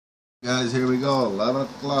Guys, here we go. 11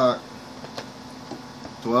 o'clock.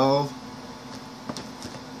 12,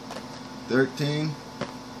 13,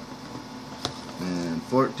 and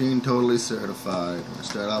 14 totally certified. We're going to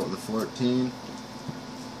start out with a 14.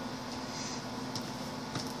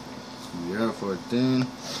 Yeah, 14.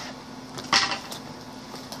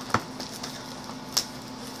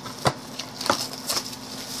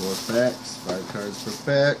 Four packs, 5 cards per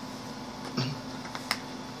pack.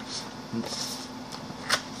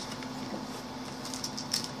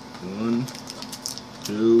 One,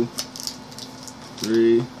 two,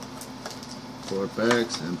 three, 4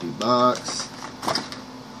 packs, empty box.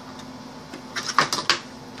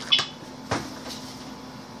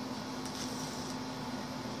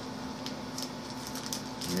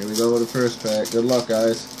 Here we go with the first pack. Good luck,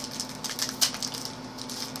 guys.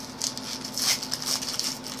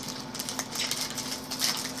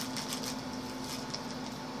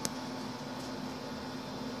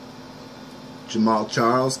 Jamal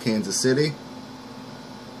Charles, Kansas City.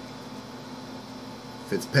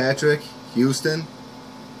 Fitzpatrick, Houston.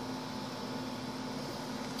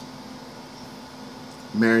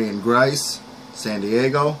 Marion Grice, San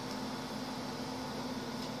Diego.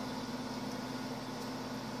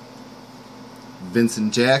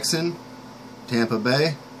 Vincent Jackson, Tampa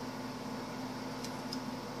Bay.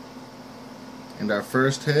 And our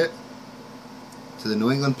first hit to the New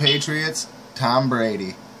England Patriots, Tom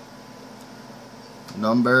Brady.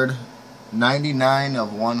 Numbered 99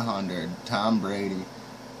 of 100, Tom Brady.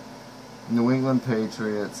 New England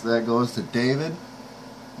Patriots. That goes to David,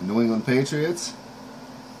 New England Patriots.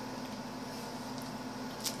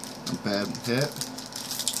 A bad hit.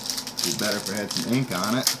 Be better if it had some ink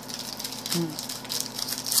on it.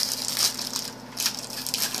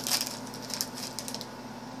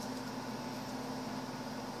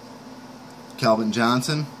 Calvin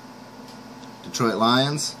Johnson, Detroit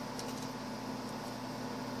Lions.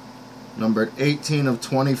 Numbered 18 of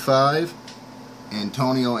 25,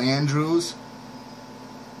 Antonio Andrews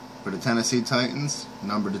for the Tennessee Titans.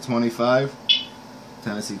 Numbered to 25,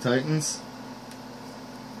 Tennessee Titans.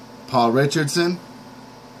 Paul Richardson,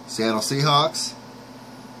 Seattle Seahawks.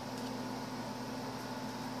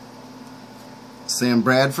 Sam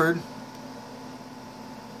Bradford,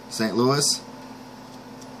 St. Louis.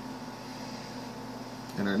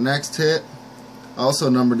 And our next hit, also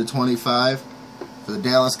numbered to 25, for the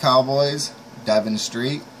Dallas Cowboys, Devin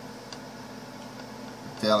Street.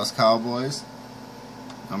 Dallas Cowboys,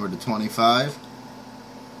 numbered to 25.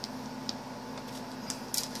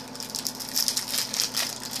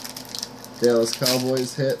 Dallas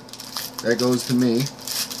Cowboys hit. That goes to me.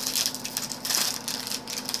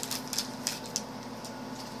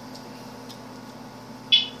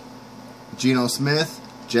 Geno Smith,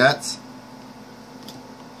 Jets.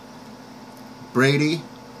 Brady,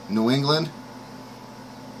 New England.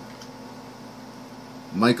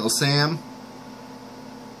 Michael Sam,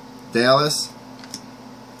 Dallas.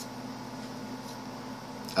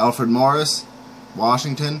 Alfred Morris,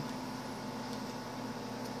 Washington.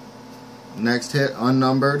 Next hit,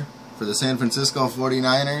 unnumbered, for the San Francisco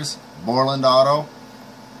 49ers, Borland Auto.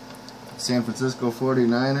 San Francisco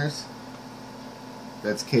 49ers.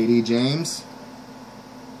 That's KD James.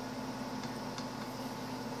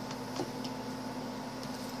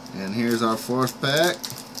 And here's our fourth pack.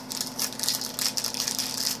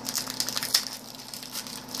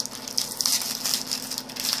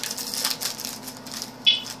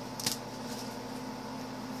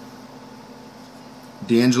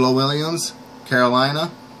 D'Angelo Williams,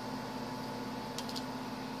 Carolina.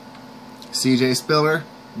 CJ Spiller,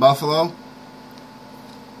 Buffalo.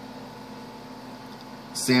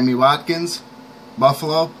 Sammy Watkins,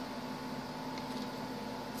 Buffalo.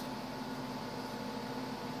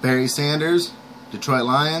 Barry Sanders, Detroit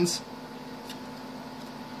Lions.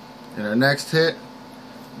 And our next hit,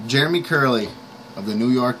 Jeremy Curley of the New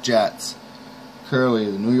York Jets. Curley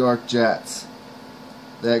of the New York Jets.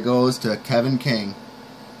 That goes to Kevin King,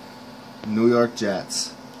 New York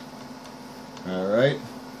Jets. Alright,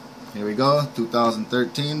 here we go,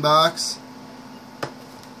 2013 box.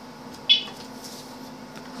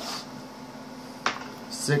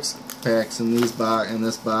 Six packs in this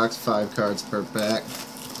box, 5 cards per pack.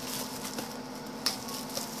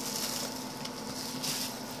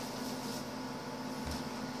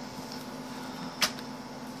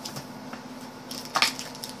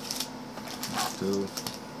 Two,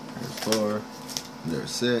 there's 4,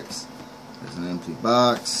 there's 6. There's an empty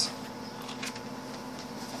box.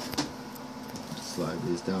 Slide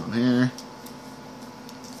these down here.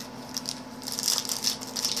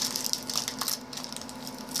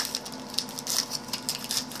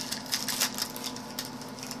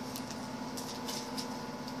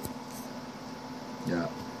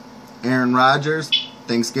 Aaron Rodgers,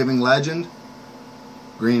 Thanksgiving legend,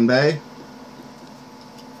 Green Bay.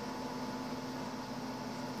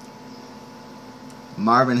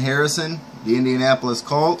 Marvin Harrison, the Indianapolis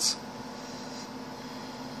Colts.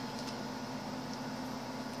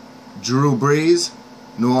 Drew Brees,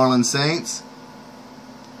 New Orleans Saints.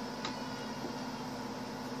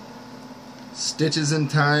 Stitches in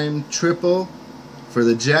Time triple for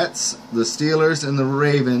the Jets, the Steelers, and the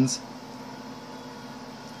Ravens.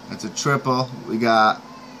 That's a triple. We got,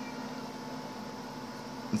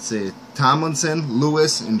 let's see, Tomlinson,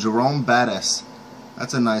 Lewis, and Jerome Bettis.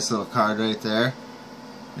 That's a nice little card right there.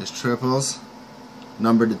 There's triples.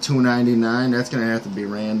 Numbered to 299. That's going to have to be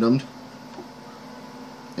randomed.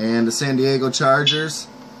 And the San Diego Chargers,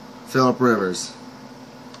 Phillip Rivers.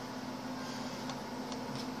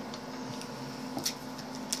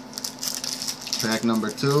 Pack number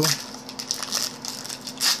 2.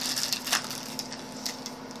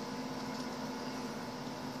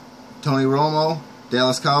 Tony Romo,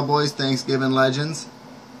 Dallas Cowboys, Thanksgiving legends.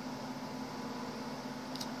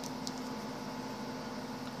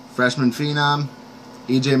 Freshman phenom,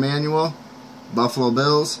 E.J. Manuel, Buffalo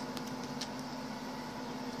Bills.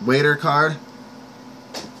 Waiter card.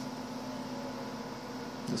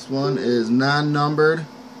 This one is non-numbered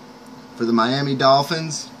for the Miami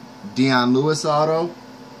Dolphins. Dion Lewis auto.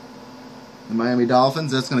 The Miami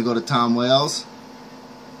Dolphins. That's going to go to Tom Wales.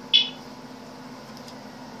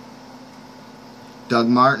 Doug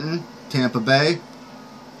Martin, Tampa Bay.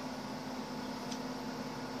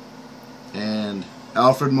 And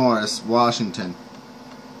Alfred Morris, Washington.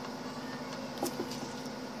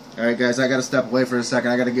 Alright guys, I gotta step away for a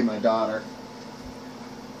second. I gotta get my daughter.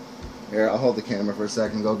 Here, I'll hold the camera for a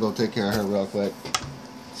second. Go take care of her real quick.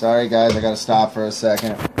 Sorry guys, I gotta stop for a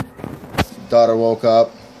second. Daughter woke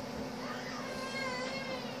up.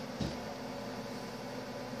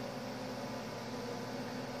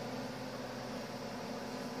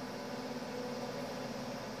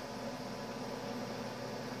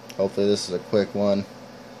 Hopefully this is a quick one.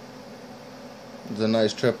 It's a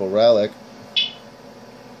nice triple relic.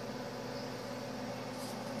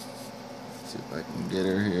 See if I can get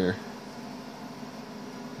her here.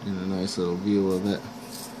 Get a nice little view of it.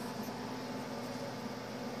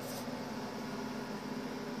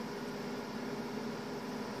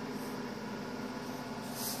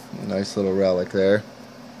 A nice little relic there.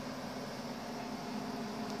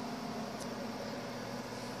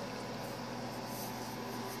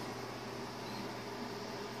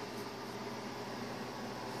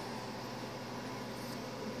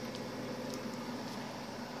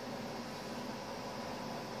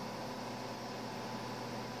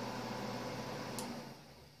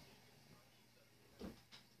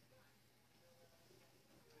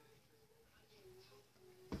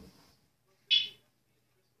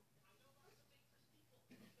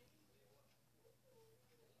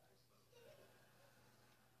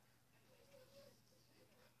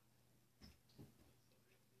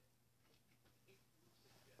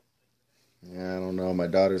 Yeah, I don't know. My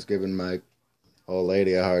daughter's giving my old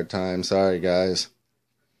lady a hard time. Sorry, guys.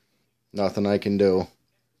 Nothing I can do.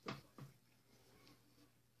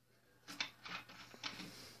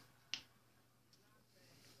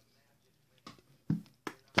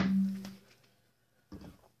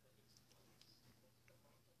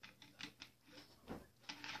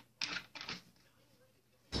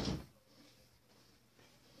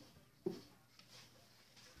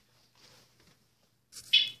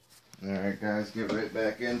 Alright guys, get right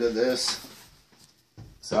back into this.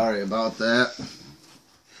 Sorry about that.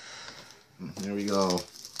 Here we go.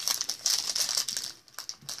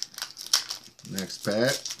 Next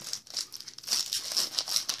pack.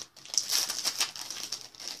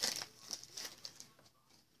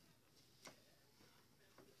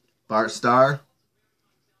 Bart Starr,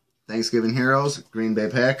 Thanksgiving Heroes, Green Bay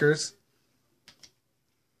Packers.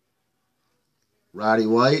 Roddy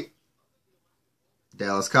White,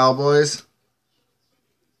 Dallas Cowboys.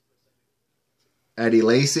 Eddie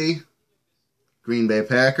Lacy, Green Bay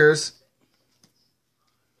Packers.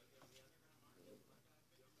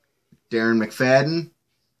 Darren McFadden,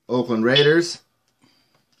 Oakland Raiders.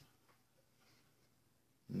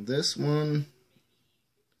 This one,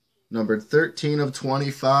 numbered 13 of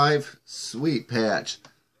 25, sweet patch.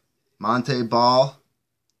 Monte Ball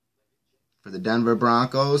for the Denver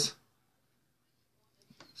Broncos.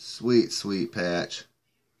 Sweet, sweet patch.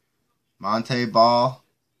 Monte Ball,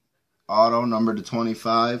 auto, numbered to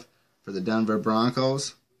 25 for the Denver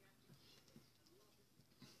Broncos.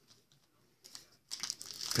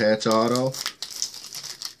 Patch auto.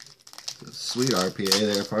 Sweet RPA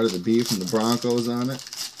there, part of the B from the Broncos on it.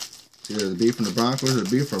 It's either the B from the Broncos or the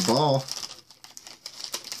B for a ball.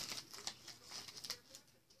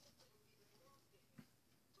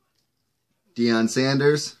 Deion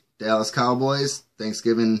Sanders, Dallas Cowboys,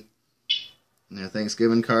 Thanksgiving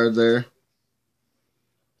card there.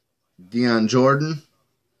 Deion Jordan,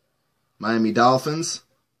 Miami Dolphins.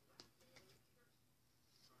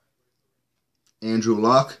 Andrew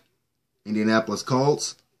Luck, Indianapolis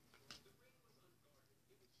Colts.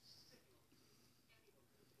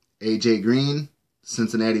 AJ Green,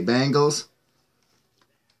 Cincinnati Bengals.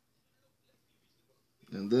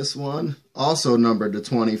 And this one, also numbered to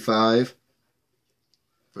 25.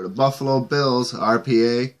 For the Buffalo Bills,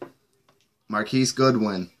 RPA, Marquise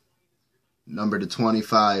Goodwin, numbered to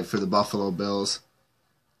 25 for the Buffalo Bills.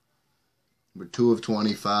 Number 2 of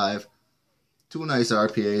 25. 2 nice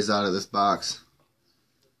RPAs out of this box.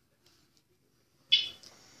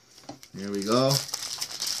 Here we go.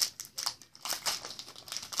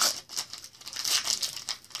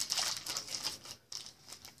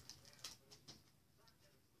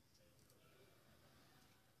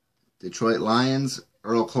 Detroit Lions,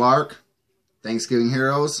 Earl Clark, Thanksgiving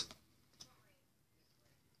Heroes.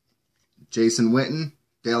 Jason Witten,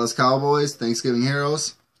 Dallas Cowboys, Thanksgiving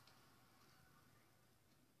Heroes.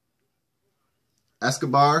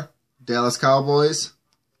 Escobar, Dallas Cowboys.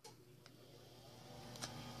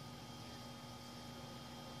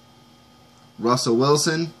 Russell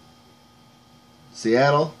Wilson,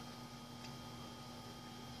 Seattle.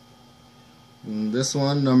 And this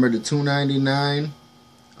one, numbered to 299.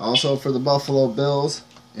 Also for the Buffalo Bills.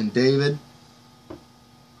 And David.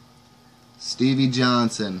 Stevie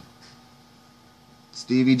Johnson.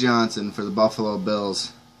 Stevie Johnson for the Buffalo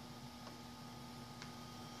Bills.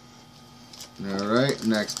 Alright,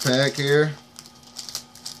 next pack here.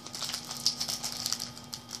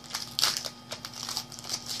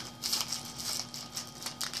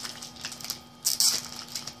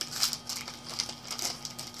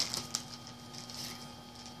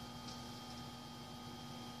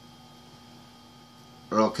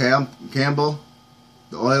 Earl Campbell,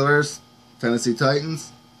 the Oilers, Tennessee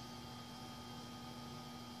Titans.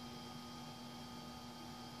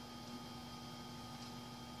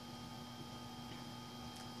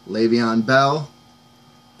 Le'Veon Bell,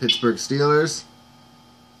 Pittsburgh Steelers.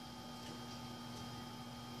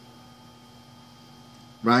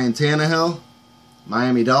 Ryan Tannehill,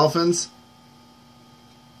 Miami Dolphins.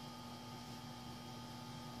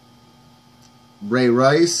 Ray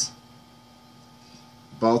Rice,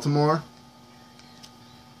 Baltimore.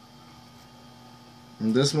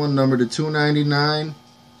 And this one, numbered to 299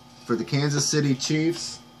 for the Kansas City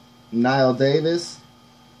Chiefs. Niall Davis.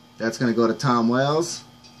 That's going to go to Tom Wells.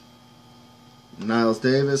 Niles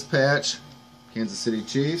Davis patch, Kansas City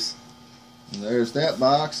Chiefs. And there's that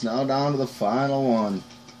box. Now down to the final one.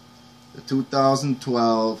 The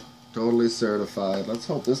 2012 Totally Certified. Let's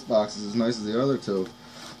hope this box is as nice as the other two.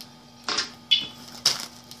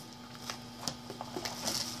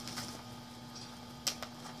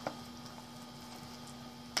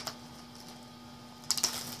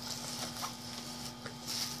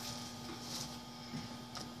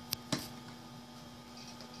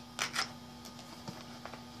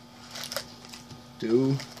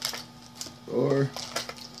 Two, 4,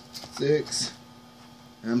 6,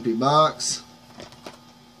 empty box.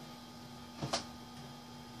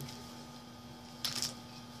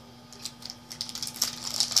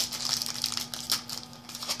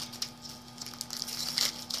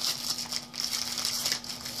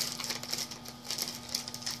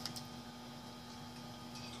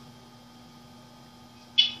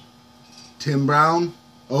 Tim Brown,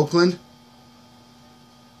 Oakland.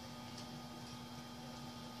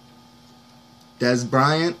 Des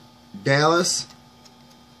Bryant, Dallas.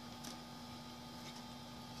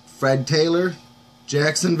 Fred Taylor,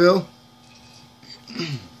 Jacksonville.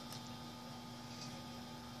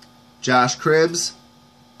 Josh Cribbs,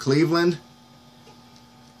 Cleveland.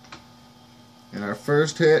 And our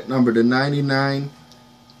first hit, numbered to 99,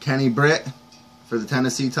 Kenny Britt for the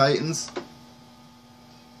Tennessee Titans.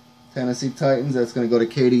 Tennessee Titans, that's going to go to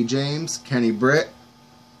KD James, Kenny Britt.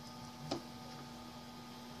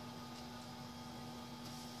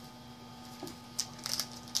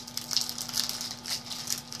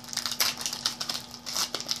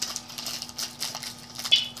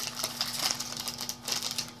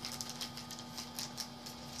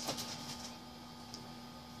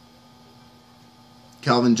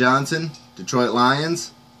 Kelvin Johnson, Detroit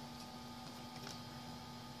Lions.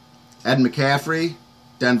 Ed McCaffrey,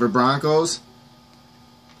 Denver Broncos.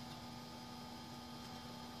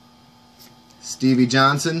 Stevie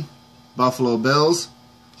Johnson, Buffalo Bills.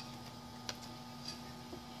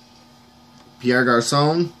 Pierre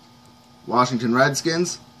Garcon, Washington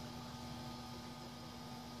Redskins.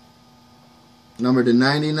 Number to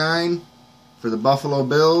 99 for the Buffalo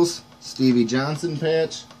Bills, Stevie Johnson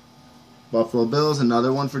patch. Buffalo Bills,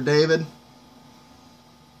 another one for David.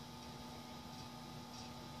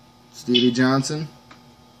 Stevie Johnson.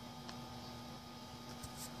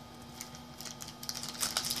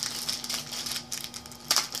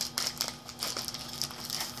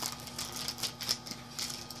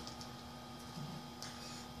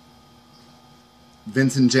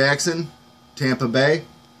 Vincent Jackson, Tampa Bay.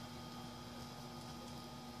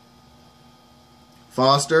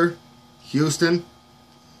 Foster, Houston.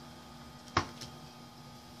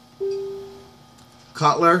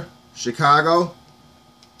 Cutler, Chicago.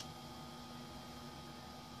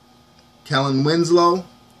 Kellen Winslow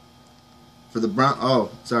for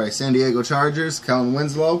the San Diego Chargers. Kellen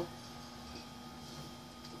Winslow.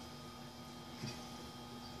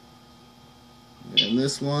 And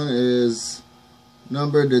this one is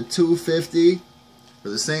numbered to 250 for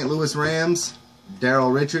the St. Louis Rams.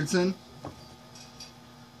 Daryl Richardson.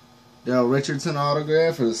 Daryl Richardson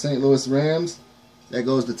autograph for the St. Louis Rams. That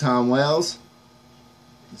goes to Tom Wells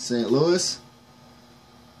in St. Louis.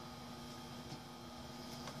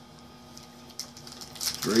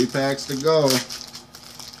 Three packs to go.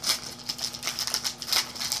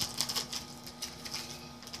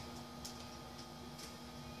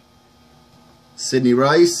 Sidney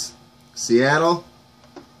Rice, Seattle.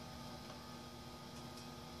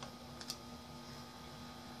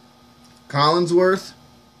 Collinsworth,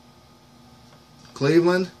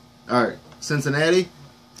 Cleveland. Alright, Cincinnati.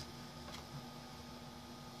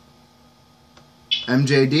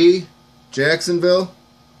 MJD, Jacksonville.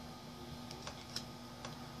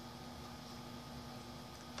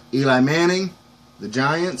 Eli Manning, the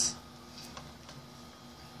Giants.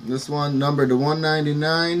 This one numbered to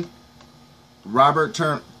 199. Robert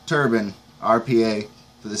Turbin, RPA,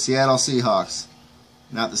 for the Seattle Seahawks.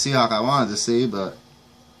 Not the Seahawk I wanted to see, but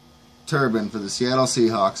Turbin for the Seattle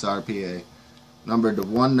Seahawks, RPA. Numbered to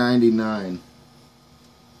 199.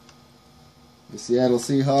 The Seattle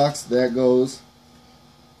Seahawks, that goes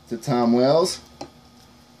to Tom Wells.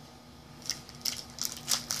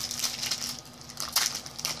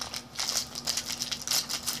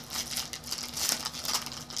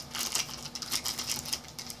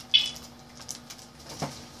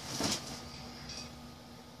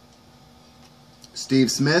 Steve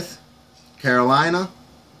Smith, Carolina.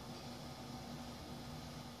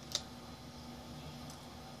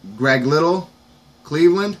 Greg Little,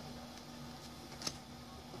 Cleveland.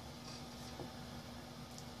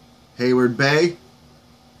 Hayward Bay,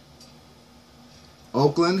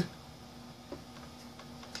 Oakland.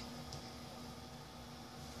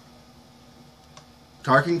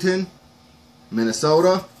 Tarkington,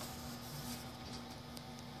 Minnesota.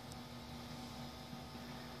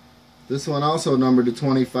 This one also numbered to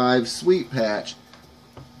 25, Sweet Patch.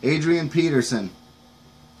 Adrian Peterson,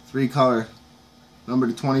 3-color, numbered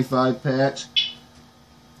to 25 patch.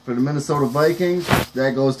 For the Minnesota Vikings,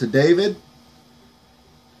 that goes to David.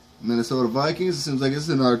 Minnesota Vikings, it seems like it's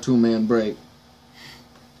another 2-man break.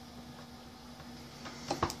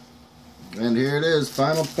 And here it is,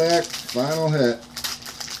 final pack, final hit.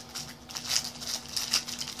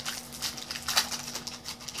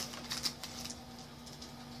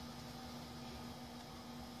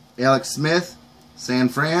 Alex Smith, San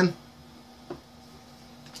Fran.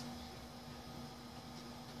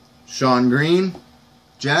 Sean Green,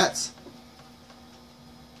 Jets.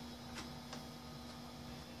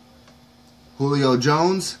 Julio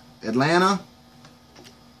Jones, Atlanta.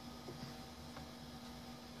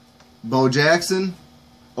 Bo Jackson,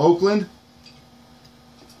 Oakland.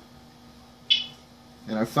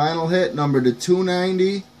 And our final hit, number to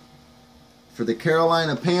 290 for the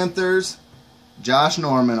Carolina Panthers. Josh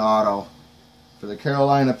Norman auto for the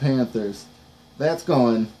Carolina Panthers. That's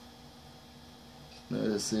going,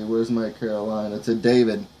 let's see, where's my Carolina? To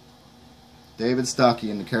David. David Stuckey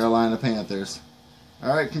in the Carolina Panthers.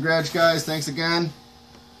 Alright, congrats guys. Thanks again.